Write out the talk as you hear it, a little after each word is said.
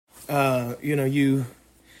You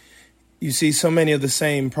see so many of the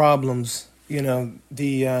same problems. We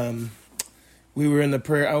were in the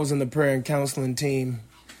prayer. I was in the prayer and counseling team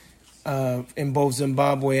in both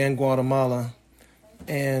Zimbabwe and Guatemala,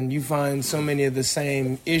 and you find so many of the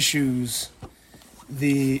same issues: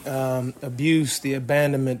 the abuse, the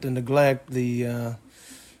abandonment, the neglect, the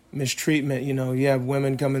mistreatment. You have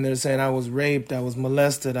women coming there saying, "I was raped, I was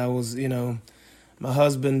molested, my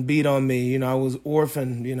husband beat on me, I was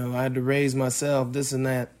orphaned, I had to raise myself, this and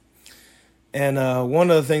that." And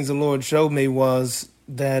one of the things the Lord showed me was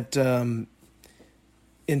that in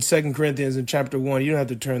 2 Corinthians in chapter 1, you don't have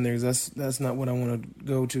to turn there because that's not what I want to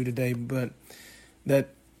go to today, but that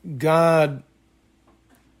God...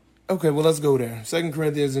 Okay, well, let's go there. 2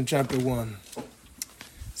 Corinthians in chapter 1.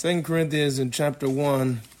 2 Corinthians in chapter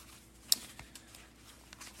 1.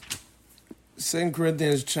 2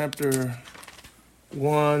 Corinthians chapter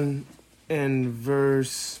 1 and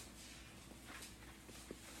verse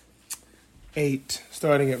 8,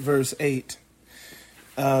 starting at verse 8.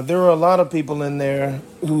 There were a lot of people in there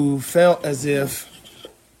who felt as if,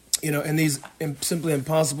 in these simply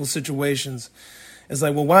impossible situations, it's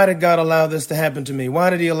like, well, why did God allow this to happen to me? Why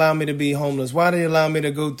did he allow me to be homeless? Why did he allow me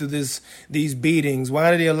to go through these beatings?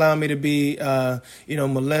 Why did he allow me to be,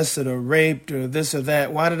 molested or raped or this or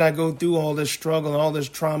that? Why did I go through all this struggle, all this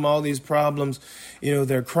trauma, all these problems?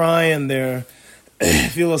 They're crying, they're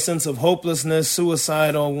feel a sense of hopelessness,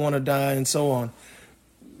 suicidal, want to die, and so on.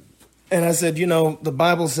 And I said, the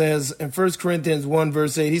Bible says in 1 Corinthians 1,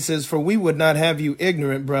 verse 8, he says, "For we would not have you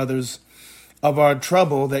ignorant, brothers, of our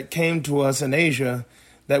trouble that came to us in Asia,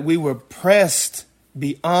 that we were pressed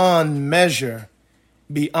beyond measure,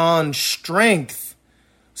 beyond strength,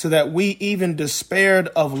 so that we even despaired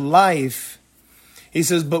of life." He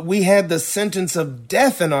says, "But we had the sentence of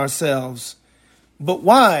death in ourselves." But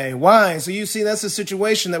why? Why? So you see, that's the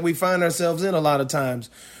situation that we find ourselves in a lot of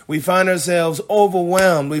times. We find ourselves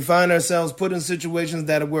overwhelmed. We find ourselves put in situations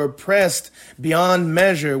that we're oppressed beyond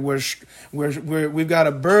measure. We've got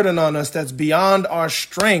a burden on us that's beyond our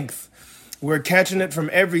strength. We're catching it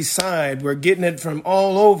from every side. We're getting it from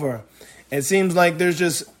all over. It seems like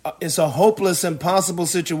it's a hopeless, impossible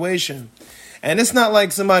situation. And it's not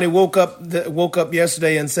like somebody woke up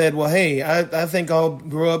yesterday and said, well, hey, I think I'll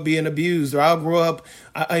grow up being abused, or I'll grow up,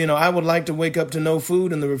 I would like to wake up to no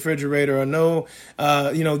food in the refrigerator, or no,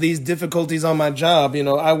 these difficulties on my job.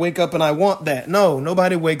 I wake up and I want that. No,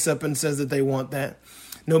 nobody wakes up and says that they want that.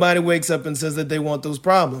 Nobody wakes up and says that they want those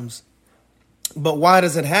problems. But why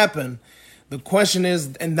does it happen? The question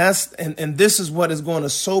is, and this is what is going to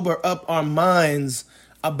sober up our minds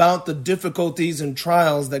about the difficulties and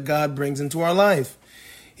trials that God brings into our life.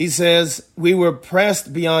 He says, we were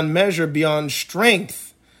pressed beyond measure, beyond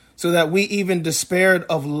strength, so that we even despaired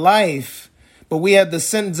of life. But we had the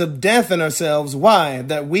sentence of death in ourselves. Why?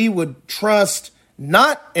 That we would trust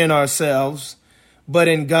not in ourselves, but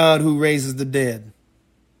in God who raises the dead.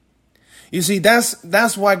 You see,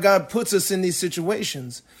 that's why God puts us in these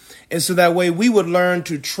situations. And so that way we would learn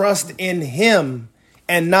to trust in him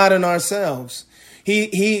and not in ourselves.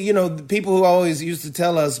 He, people who always used to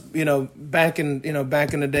tell us, back in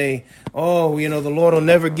the day, the Lord will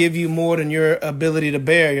never give you more than your ability to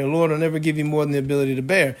bear. Your Lord will never give you more than the ability to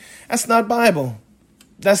bear. That's not Bible.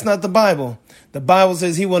 That's not the Bible. The Bible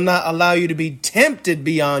says he will not allow you to be tempted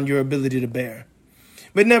beyond your ability to bear.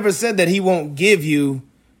 But it never said that he won't give you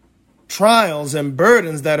trials and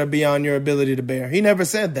burdens that are beyond your ability to bear. He never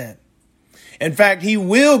said that. In fact, he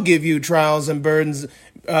will give you trials and burdens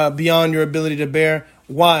beyond your ability to bear.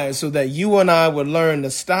 Why? So that you and I would learn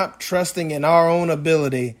to stop trusting in our own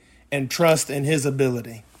ability and trust in his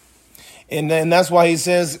ability. And that's why he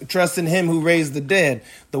says, trust in him who raised the dead.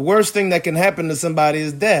 The worst thing that can happen to somebody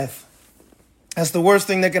is death. That's the worst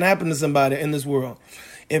thing that can happen to somebody in this world.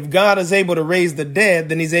 If God is able to raise the dead,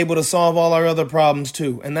 then he's able to solve all our other problems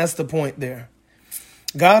too. And that's the point there.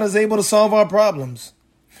 God is able to solve our problems.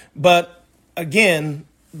 But again,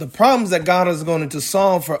 the problems that God is going to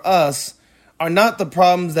solve for us are not the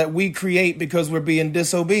problems that we create because we're being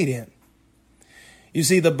disobedient. You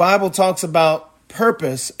see, the Bible talks about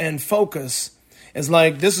purpose and focus. It's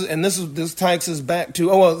like this takes us back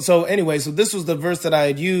to, so this was the verse that I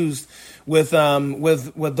had used with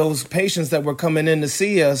those patients that were coming in to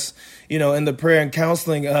see us, in the prayer and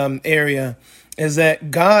counseling area, is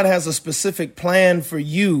that God has a specific plan for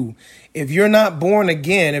you. If you're not born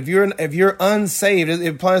again, if you're unsaved, it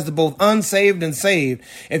applies to both unsaved and saved.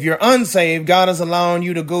 If you're unsaved, God is allowing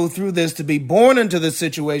you to go through this, to be born into this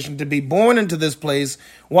situation, to be born into this place.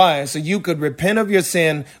 Why? So you could repent of your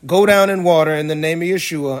sin, go down in water in the name of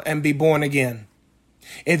Yeshua, and be born again.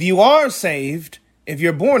 If you are saved, if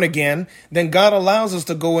you're born again, then God allows us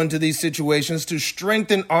to go into these situations to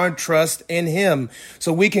strengthen our trust in him.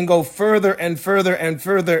 So we can go further and further and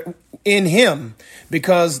further in him,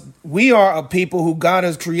 because we are a people who God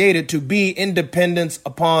has created to be independent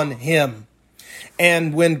upon him.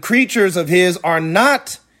 And when creatures of his are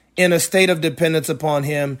not in a state of dependence upon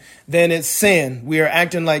him, then it's sin. We are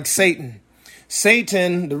acting like Satan.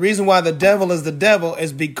 Satan, the reason why the devil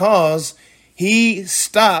is because he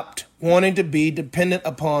stopped wanting to be dependent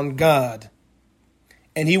upon God.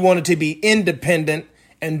 And he wanted to be independent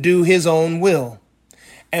and do his own will.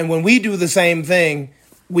 And when we do the same thing,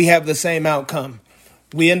 we have the same outcome.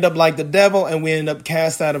 We end up like the devil, and we end up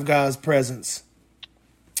cast out of God's presence.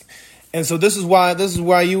 And so this is why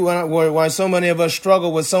so many of us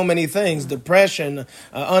struggle with so many things: depression,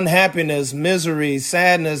 unhappiness, misery,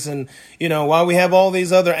 sadness, and why we have all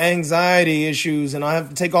these other anxiety issues, and I have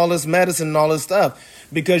to take all this medicine and all this stuff,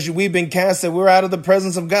 because we've been casted. We're out of the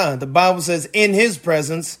presence of God. The Bible says, "In His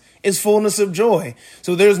presence is fullness of joy."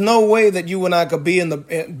 So there's no way that you and I could be in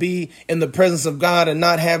the presence of God and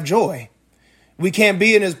not have joy. We can't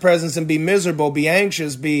be in his presence and be miserable, be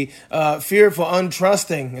anxious, be fearful,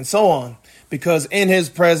 untrusting, and so on, because in his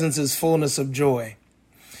presence is fullness of joy.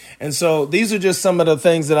 And so these are just some of the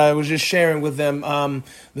things that I was just sharing with them.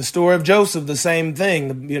 The story of Joseph, the same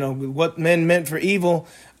thing. What men meant for evil,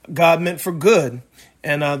 God meant for good.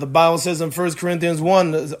 And the Bible says in 1 Corinthians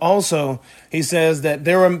 1 also, he says that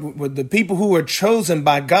there were the people who were chosen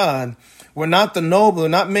by God were not the noble,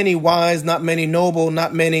 not many wise, not many noble,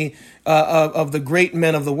 not many of the great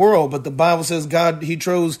men of the world. But the Bible says God, he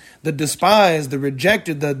chose the despised, the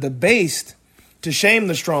rejected, the based to shame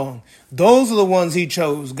the strong. Those are the ones he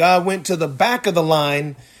chose. God went to the back of the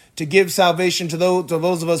line to give salvation to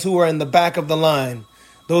those of us who are in the back of the line.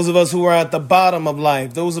 Those of us who are at the bottom of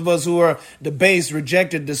life. Those of us who are debased,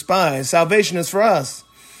 rejected, despised. Salvation is for us.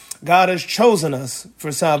 God has chosen us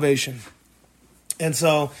for salvation. And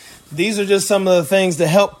so these are just some of the things to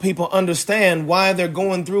help people understand why they're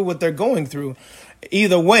going through what they're going through.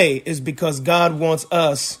 Either way is because God wants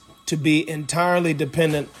us to be entirely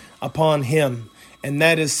dependent upon him. And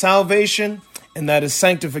that is salvation, and that is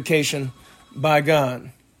sanctification by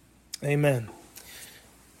God. Amen.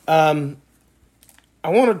 I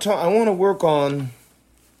want to work on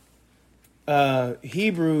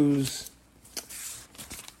Hebrews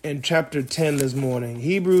in chapter 10 this morning.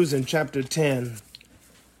 Hebrews in chapter 10.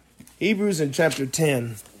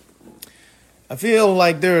 I feel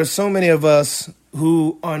like there are so many of us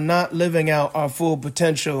who are not living out our full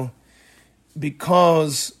potential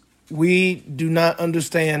because we do not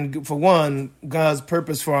understand, for one, God's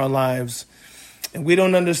purpose for our lives. And we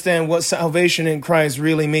don't understand what salvation in Christ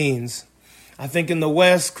really means. I think in the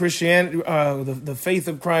West, Christianity, the faith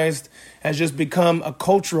of Christ has just become a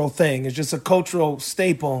cultural thing. It's just a cultural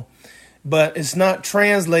staple, but it's not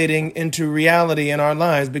translating into reality in our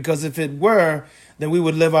lives, because if it were, then we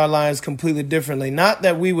would live our lives completely differently. Not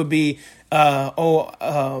that we would be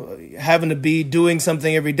having to be doing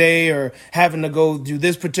something every day or having to go do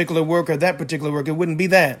this particular work or that particular work. It wouldn't be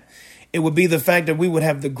that. It would be the fact that we would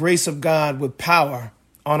have the grace of God with power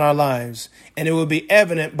on our lives, and it will be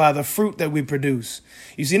evident by the fruit that we produce.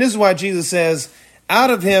 You see, this is why Jesus says,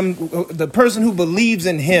 out of him, the person who believes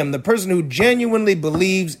in him, the person who genuinely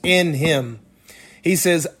believes in him, he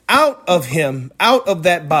says, out of him, out of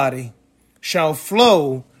that body shall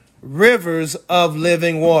flow rivers of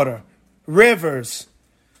living water. Rivers,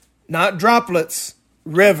 not droplets,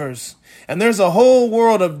 rivers. And there's a whole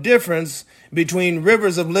world of difference between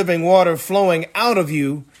rivers of living water flowing out of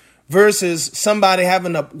you versus somebody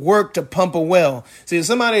having to work to pump a well. See, if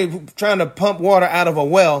somebody trying to pump water out of a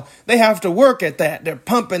well, they have to work at that. They're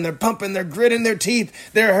pumping, they're gritting their teeth.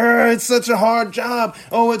 It's such a hard job.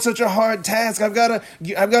 Oh, it's such a hard task. I've got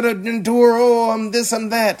to endure. Oh, I'm this, I'm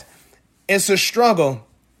that. It's a struggle.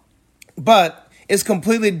 But it's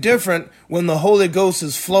completely different when the Holy Ghost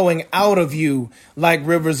is flowing out of you like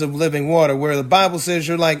rivers of living water, where the Bible says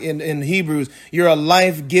you're like in Hebrews, you're a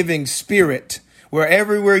life-giving spirit. Where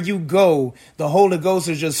everywhere you go, the Holy Ghost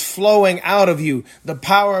is just flowing out of you. The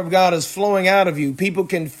power of God is flowing out of you. People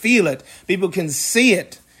can feel it. People can see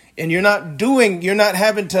it. And you're not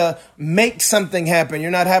having to make something happen.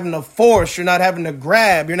 You're not having to force. You're not having to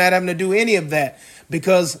grab. You're not having to do any of that,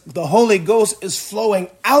 because the Holy Ghost is flowing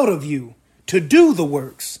out of you to do the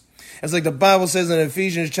works. It's like the Bible says in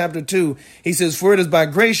Ephesians chapter 2, he says, for it is by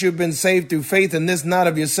grace you've been saved through faith, and this not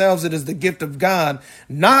of yourselves. It is the gift of God,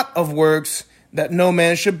 not of works, that no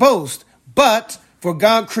man should boast. But for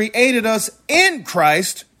God created us in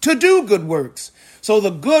Christ to do good works. So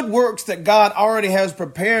the good works that God already has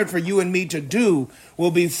prepared for you and me to do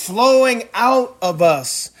will be flowing out of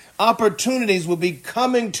us. Opportunities will be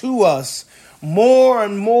coming to us more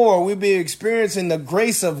and more. We'll be experiencing the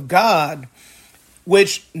grace of God,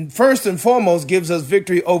 which first and foremost gives us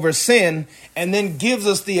victory over sin and then gives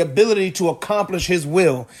us the ability to accomplish his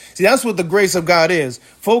will. See, that's what the grace of God is.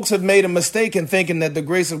 Folks have made a mistake in thinking that the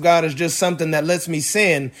grace of God is just something that lets me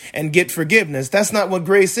sin and get forgiveness. That's not what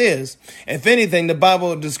grace is. If anything, the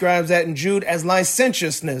Bible describes that in Jude as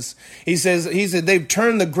licentiousness. He said they've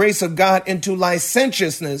turned the grace of God into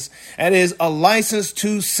licentiousness. That is a license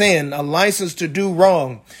to sin, a license to do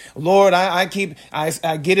wrong. Lord, I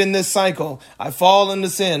get in this cycle. I fall into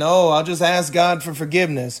sin. Oh, I'll just ask God for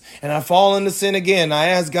forgiveness. And I fall into sin again. I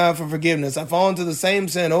ask God for forgiveness. I fall into the same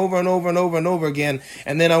sin over and over and over and over again.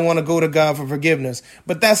 And then I want to go to God for forgiveness.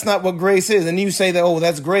 But that's not what grace is. And you say that, oh,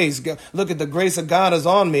 that's grace. Look at the grace of God is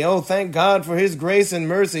on me. Oh, thank God for his grace and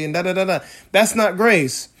mercy and da-da-da-da. That's not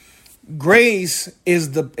grace. Grace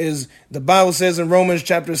is the Bible says in Romans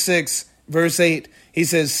chapter 6, verse 8, he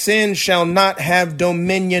says, sin shall not have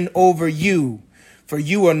dominion over you, for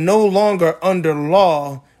you are no longer under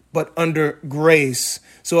law, but under grace.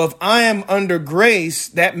 So if I am under grace,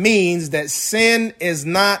 that means that sin is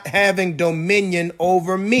not having dominion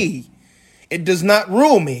over me. It does not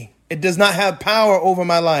rule me. It does not have power over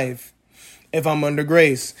my life if I'm under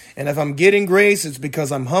grace. And if I'm getting grace, it's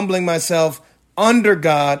because I'm humbling myself under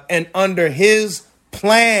God and under his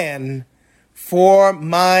plan for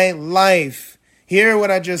my life. Hear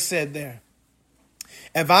what I just said there.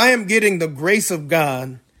 If I am getting the grace of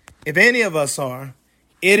God, if any of us are,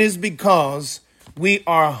 it is because we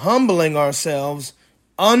are humbling ourselves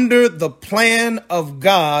under the plan of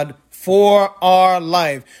God for our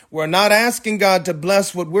life. We're not asking God to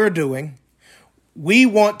bless what we're doing. We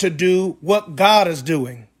want to do what God is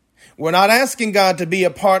doing. We're not asking God to be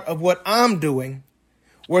a part of what I'm doing.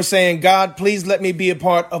 We're saying, God, please let me be a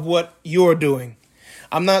part of what you're doing.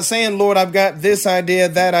 I'm not saying, Lord, I've got this idea,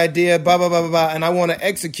 that idea, blah, blah, blah, blah, blah, and I want to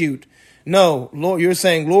execute. No, Lord, you're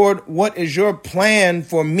saying, Lord, what is your plan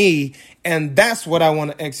for me? And that's what I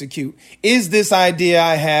want to execute. Is this idea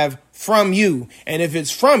I have from you? And if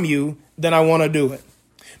it's from you, then I want to do it.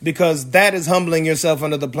 Because that is humbling yourself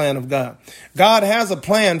under the plan of God. God has a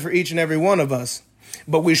plan for each and every one of us.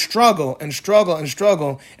 But we struggle and struggle and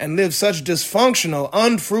struggle and live such dysfunctional,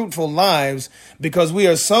 unfruitful lives because we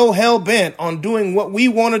are so hell-bent on doing what we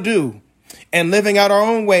want to do and living out our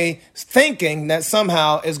own way, thinking that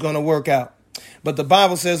somehow it's going to work out. But the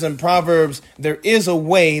Bible says in Proverbs, there is a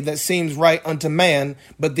way that seems right unto man,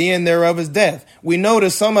 but the end thereof is death.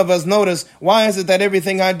 Some of us notice, why is it that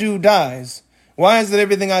everything I do dies? Why is it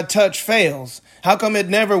everything I touch fails? How come it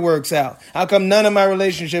never works out? How come none of my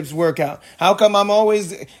relationships work out? How come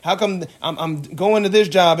I'm going to this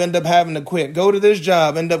job, end up having to quit? Go to this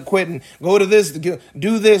job, end up quitting. Go to this, do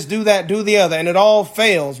that, do the other. And it all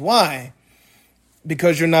fails. Why?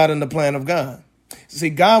 Because you're not in the plan of God. See,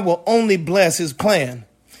 God will only bless his plan.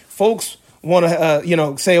 Folks want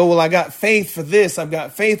to, say, oh, well, I got faith for this. I've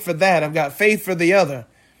got faith for that. I've got faith for the other.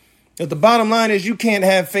 But the bottom line is you can't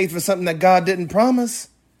have faith for something that God didn't promise.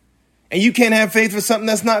 And you can't have faith for something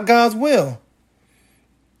that's not God's will.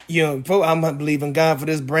 I'm not believing God for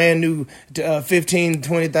this brand new $15,000,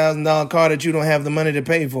 $20,000 car that you don't have the money to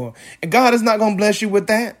pay for. And God is not going to bless you with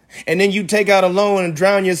that. And then you take out a loan and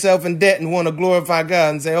drown yourself in debt and want to glorify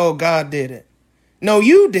God and say, oh, God did it. No,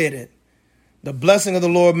 you did it. The blessing of the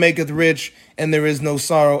Lord maketh rich, and there is no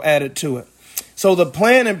sorrow added to it. So the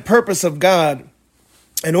plan and purpose of God,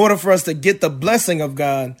 in order for us to get the blessing of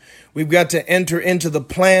God, we've got to enter into the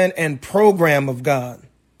plan and program of God,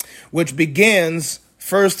 which begins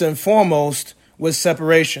first and foremost with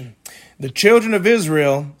separation. The children of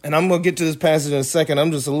Israel, and I'm going to get to this passage in a second.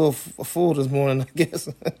 I'm just a little fool this morning, I guess.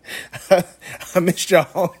 I missed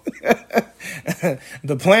y'all.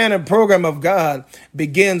 The plan and program of God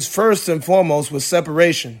begins first and foremost with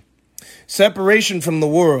separation. Separation from the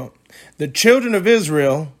world. The children of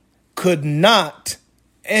Israel could not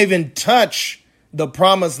even touch the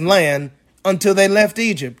promised land until they left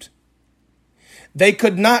Egypt. They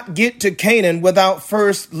could not get to Canaan without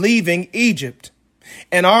first leaving Egypt.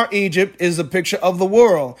 And our Egypt is a picture of the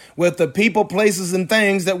world with the people, places, and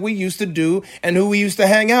things that we used to do and who we used to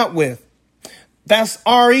hang out with. That's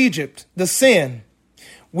our Egypt, the sin.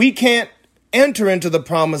 We can't enter into the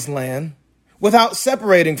promised land without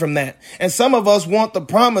separating from that. And some of us want the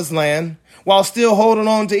promised land while still holding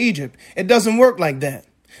on to Egypt. It doesn't work like that.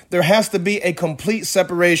 There has to be a complete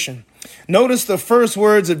separation. Notice the first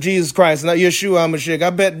words of Jesus Christ. Now, Yeshua HaMashiach, I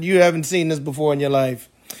bet you haven't seen this before in your life.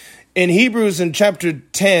 In Hebrews in chapter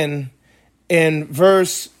 10, in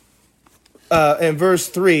verse 3.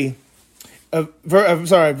 Starting at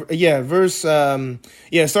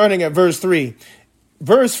verse 3.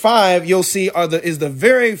 Verse 5, you'll see is the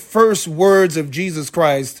very first words of Jesus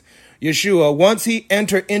Christ, Yeshua, once he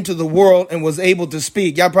entered into the world and was able to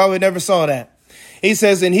speak. Y'all probably never saw that. He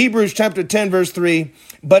says in Hebrews chapter 10, verse 3,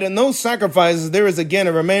 but in those sacrifices there is again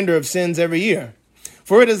a remainder of sins every year.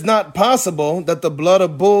 For it is not possible that the blood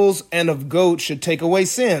of bulls and of goats should take away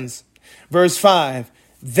sins. Verse 5,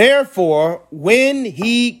 therefore, when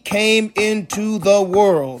he came into the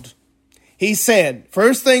world, he said,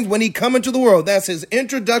 first things when he come into the world, that's his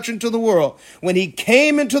introduction to the world. When he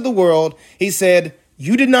came into the world, he said,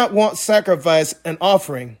 you did not want sacrifice and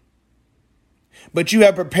offering, but you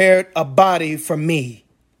have prepared a body for me.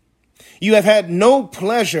 You have had no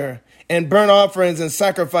pleasure in burnt offerings and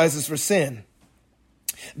sacrifices for sin.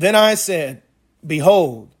 Then I said,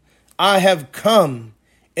 behold, I have come.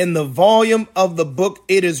 In the volume of the book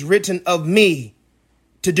it is written of me,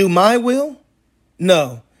 to do my will?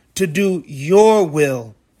 No, to do your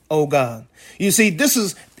will, O God. You see, this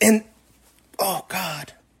is, oh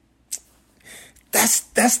God,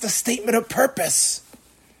 that's the statement of purpose.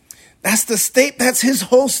 That's his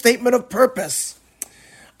whole statement of purpose.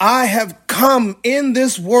 I have come in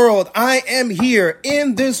this world. I am here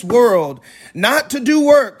in this world, not to do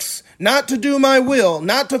works, not to do my will,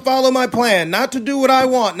 not to follow my plan, not to do what I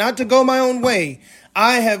want, not to go my own way.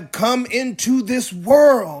 I have come into this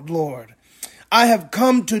world, Lord. I have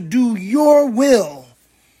come to do your will,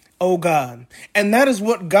 oh God. And that is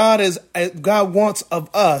what God wants of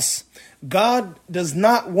us. God does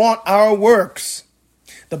not want our works.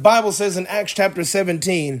 The Bible says in Acts chapter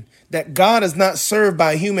 17 that God is not served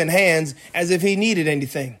by human hands as if he needed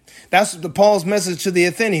anything. That's Paul's message to the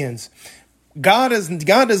Athenians. God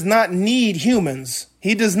does not need humans.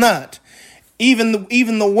 He does not. Even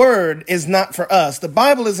the word is not for us. The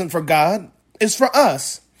Bible isn't for God. It's for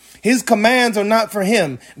us. His commands are not for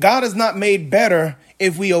him. God is not made better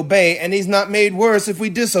if we obey, and he's not made worse if we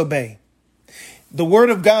disobey. The word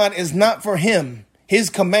of God is not for him. His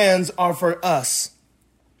commands are for us.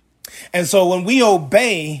 And so when we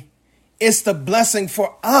obey, it's the blessing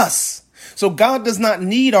for us. So God does not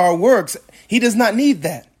need our works. He does not need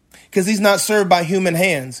that because he's not served by human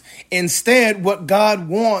hands. Instead, what God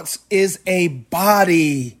wants is a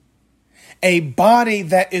body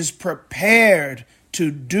that is prepared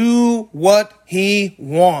to do what he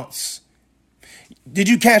wants. Did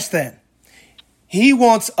you catch that? He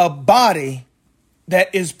wants a body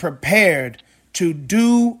that is prepared to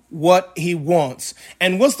do what he wants.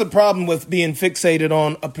 And what's the problem with being fixated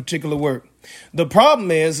on a particular work? The problem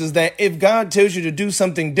is that if God tells you to do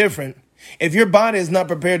something different, if your body is not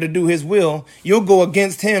prepared to do his will, you'll go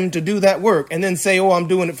against him to do that work and then say, oh, I'm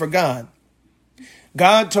doing it for God.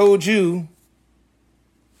 God told you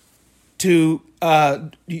to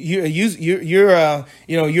you're a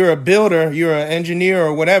builder, you're an engineer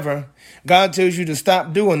or whatever. God tells you to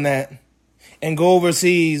stop doing that and go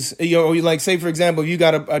overseas. Like say, for example, you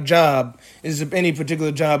got a job, is any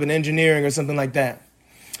particular job in engineering or something like that,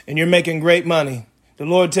 and you're making great money. The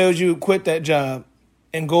Lord tells you quit that job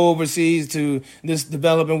and go overseas to this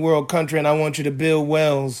developing world country, and I want you to build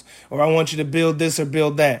wells, or I want you to build this or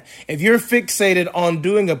build that. If you're fixated on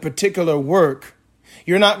doing a particular work,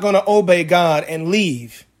 you're not going to obey God and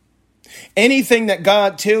leave. Anything that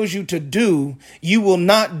God tells you to do, you will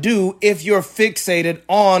not do if you're fixated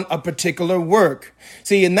on a particular work.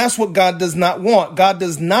 See, and that's what God does not want. God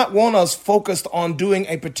does not want us focused on doing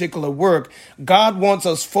a particular work. God wants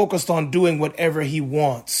us focused on doing whatever he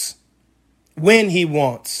wants, when he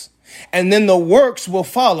wants. And then the works will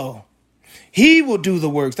follow. He will do the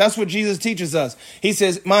works. That's what Jesus teaches us. He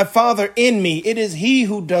says, my Father in me, it is he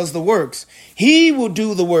who does the works. He will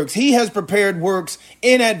do the works. He has prepared works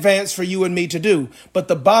in advance for you and me to do. But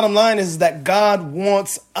the bottom line is that God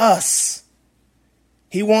wants us.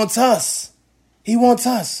 He wants us. He wants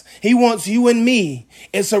us. He wants you and me.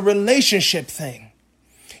 It's a relationship thing.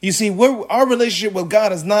 You see, our relationship with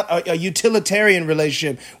God is not a utilitarian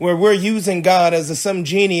relationship where we're using God as some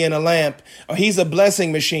genie in a lamp, or he's a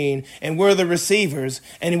blessing machine and we're the receivers,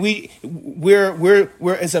 and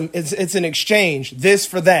it's an exchange, this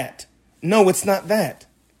for that. No, it's not that.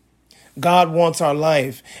 God wants our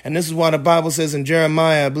life, and this is why the Bible says in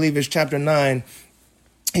Jeremiah, I believe it's chapter 9,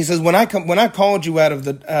 he says, when I called you out of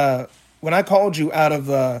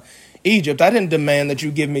Egypt, I didn't demand that you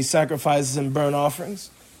give me sacrifices and burnt offerings.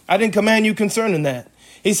 I didn't command you concerning that.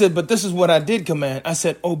 He said, but this is what I did command. I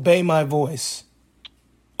said, obey my voice.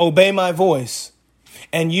 Obey my voice,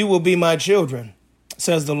 and you will be my children,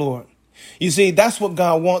 says the Lord. You see, that's what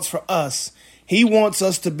God wants for us. He wants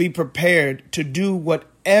us to be prepared to do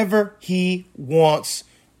whatever he wants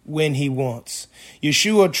when he wants.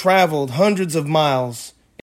 Yeshua traveled hundreds of miles